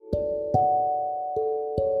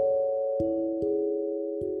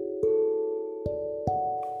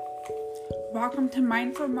welcome to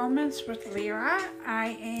Mindful Moments with Lyra.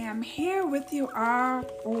 I am here with you all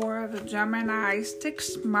for the Gemini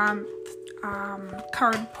 6-month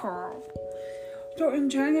card pull. So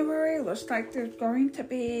in January, looks like there's going to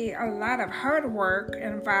be a lot of hard work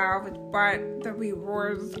involved, but the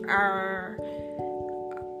rewards are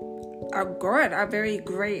good, are very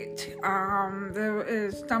great. There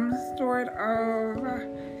is some sort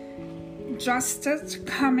of justice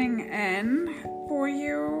coming in for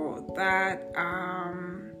you that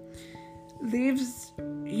leaves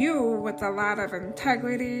you with a lot of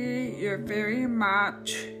integrity. You're very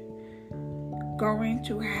much going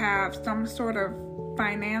to have some sort of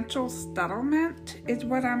financial settlement is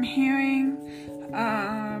what I'm hearing,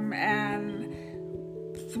 and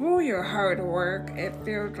through your hard work it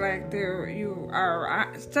feels like you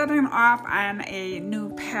are setting off on a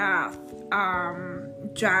new path,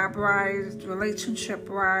 job-wise,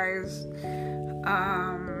 relationship-wise,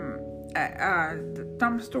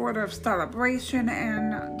 some sort of celebration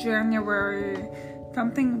in January,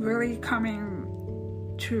 something really coming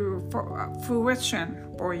to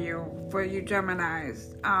fruition for you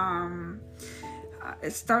Geminis.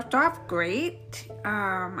 It starts off great.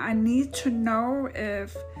 I need to know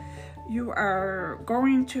if you are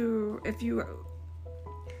going to, if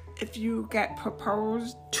you get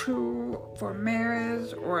proposed to for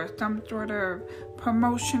marriage or some sort of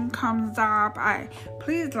promotion comes up,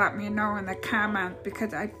 please let me know in the comments,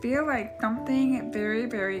 because I feel like something very,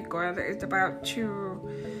 very good is about to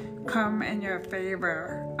come in your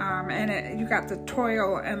favor. And you got the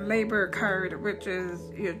toil and labor card, which is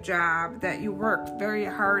your job that you worked very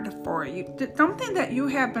hard for. Something that you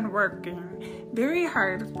have been working very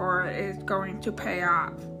hard for is going to pay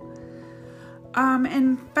off.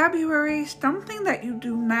 In February, something that you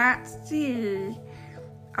do not see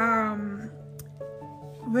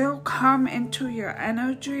will come into your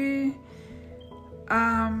energy.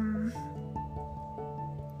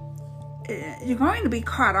 You're going to be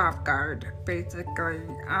caught off guard, basically.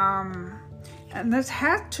 And this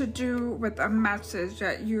has to do with a message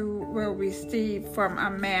that you will receive from a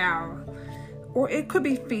male, or it could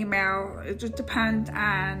be female. It just depends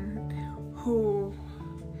on who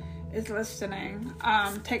is listening.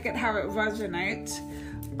 Take it how it resonates.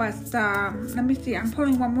 But let me see. I'm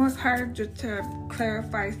pulling one more card just to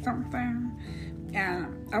clarify something.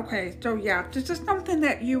 And okay, so yeah, this is something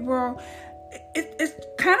that you will. It's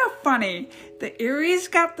kind of funny. The Aries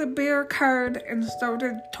got the bear card, and so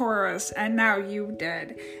did Taurus, and now you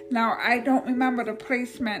did. Now, I don't remember the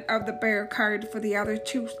placement of the bear card for the other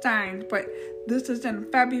two signs, but this is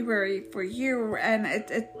in February for you, and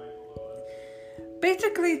it's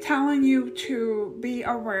basically telling you to be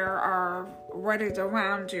aware of what is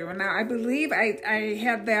around you. Now, I believe I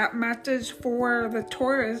had that message for the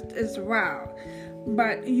Taurus as well.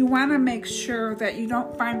 But you want to make sure that you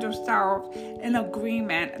don't find yourself in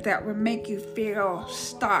agreement that would make you feel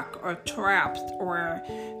stuck or trapped, or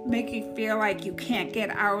make you feel like you can't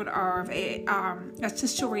get out of a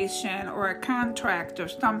situation or a contract or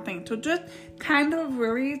something. So just kind of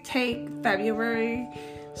really take February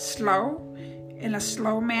slow, in a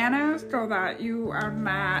slow manner, so that you are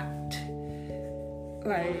not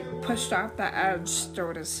like pushed off the edge,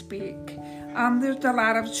 so to speak. There's a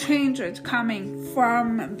lot of changes coming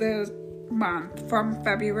from this month, from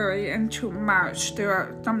February into March. There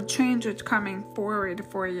are some changes coming forward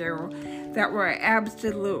for you that will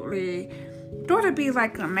absolutely sort of be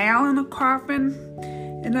like a nail in a coffin,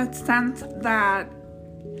 in a sense that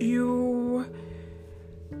you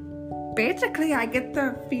basically, I get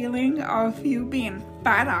the feeling of you being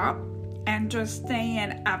fed up and just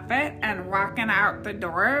staying up it and walking out the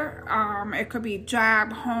door. It could be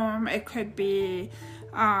job, home, it could be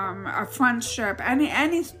a friendship,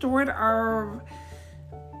 any sort of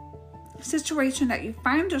situation that you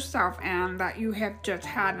find yourself in that you have just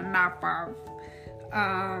had enough of.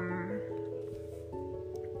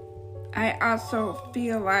 I also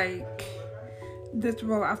feel like this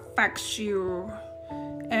will affect you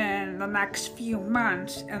in the next few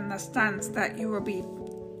months, in the sense that you will be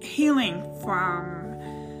healing from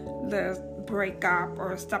the breakup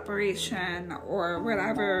or separation or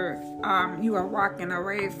whatever you are walking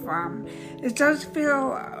away from. It does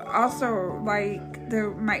feel also like there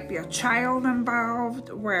might be a child involved,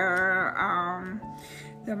 where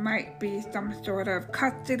there might be some sort of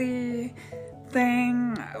custody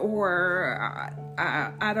thing, or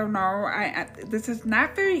I don't know. This is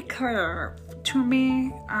not very clear to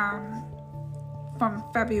me from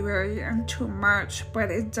February into March,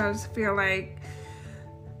 but it does feel like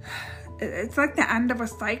it's like the end of a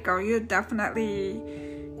cycle. You're definitely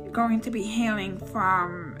going to be healing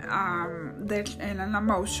from this in an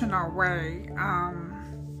emotional way.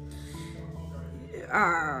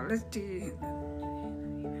 Let's see.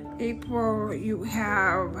 April, you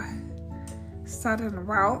have sudden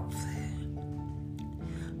wealth.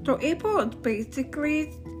 So April is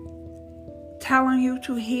basically telling you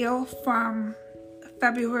to heal from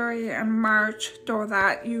February and March so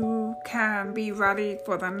that you can be ready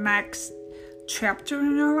for the next chapter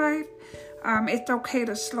in your life. It's okay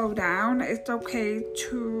to slow down. It's okay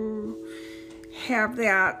to have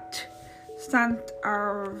that sense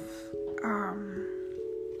of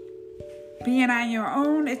being on your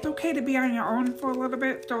own. It's okay to be on your own for a little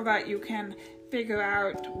bit so that you can figure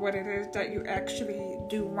out what it is that you actually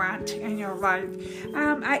do want in your life.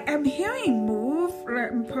 I'm hearing move.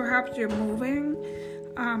 Perhaps you're moving.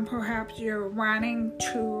 Perhaps you're wanting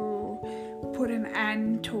to put an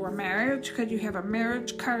end to a marriage because you have a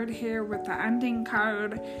marriage card here with the ending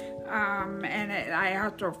card. I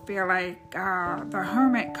also feel like the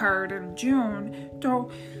Hermit card in June. So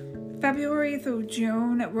February through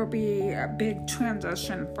June, it will be a big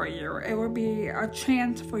transition for you. It will be a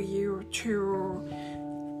chance for you to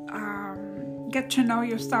get to know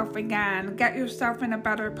yourself again, get yourself in a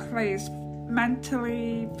better place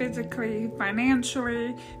mentally, physically,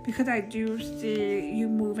 financially, because I do see you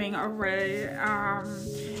moving away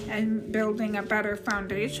and building a better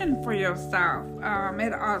foundation for yourself.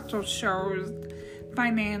 It also shows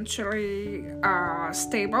financially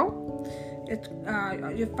stable.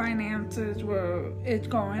 Your finances it's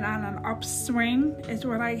going on an upswing is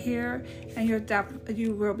what I hear, and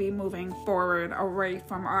you will be moving forward away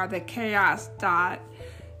from all the chaos that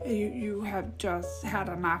you have just had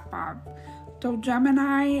enough of. So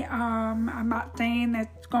Gemini, I'm not saying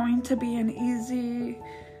it's going to be an easy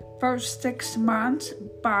first 6 months,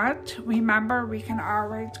 but remember, we can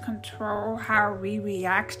always control how we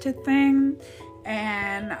react to things,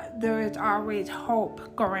 and there is always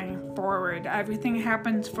hope going forward. Everything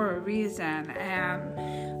happens for a reason,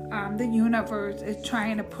 and the universe is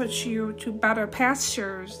trying to push you to better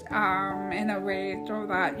pastures in a way so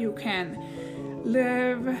that you can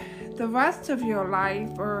live the rest of your life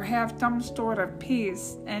or have some sort of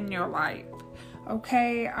peace in your life.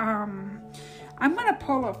 Okay, I'm gonna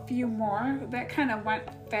pull a few more. That kind of went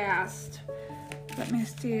fast. Let me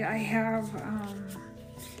see. I have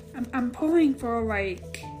I'm pulling for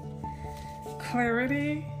like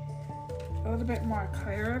clarity, a little bit more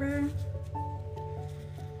clarity.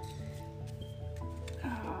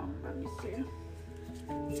 Let me see.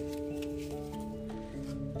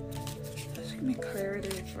 Just give me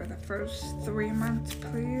clarity for the first 3 months,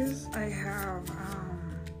 please. I have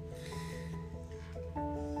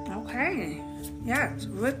okay. Yes,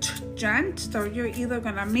 rich gent. So you're either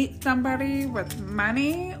gonna meet somebody with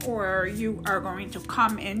money, or you are going to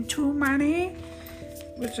come into money,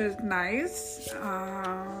 which is nice.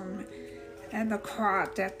 And the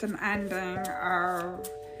card, that's an ending of.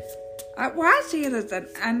 Well, I see it as an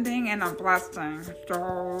ending and a blessing.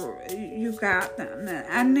 So you got the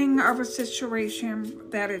ending of a situation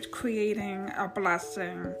that is creating a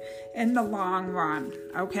blessing in the long run.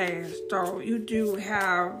 Okay, so you do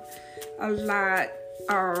have a lot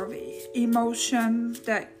of emotions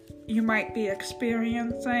that you might be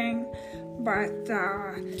experiencing, but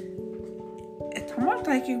it's almost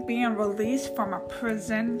like you're being released from a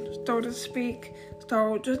prison, so to speak.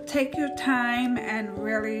 So just take your time and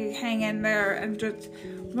really hang in there, and just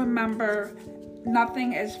remember,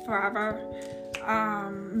 nothing is forever.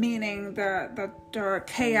 Meaning the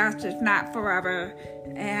chaos is not forever,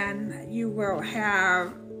 and you will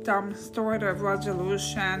have some sort of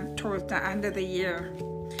resolution towards the end of the year.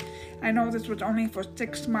 I know this was only for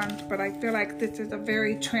 6 months, but I feel like this is a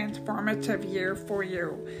very transformative year for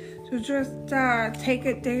you. So just take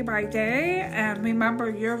it day by day, and remember,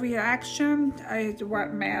 your reaction is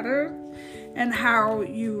what matters, and how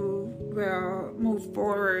you will move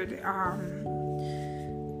forward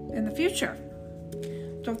in the future.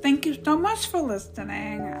 So thank you so much for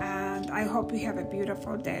listening, and I hope you have a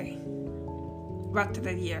beautiful day, rest of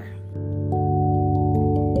the year.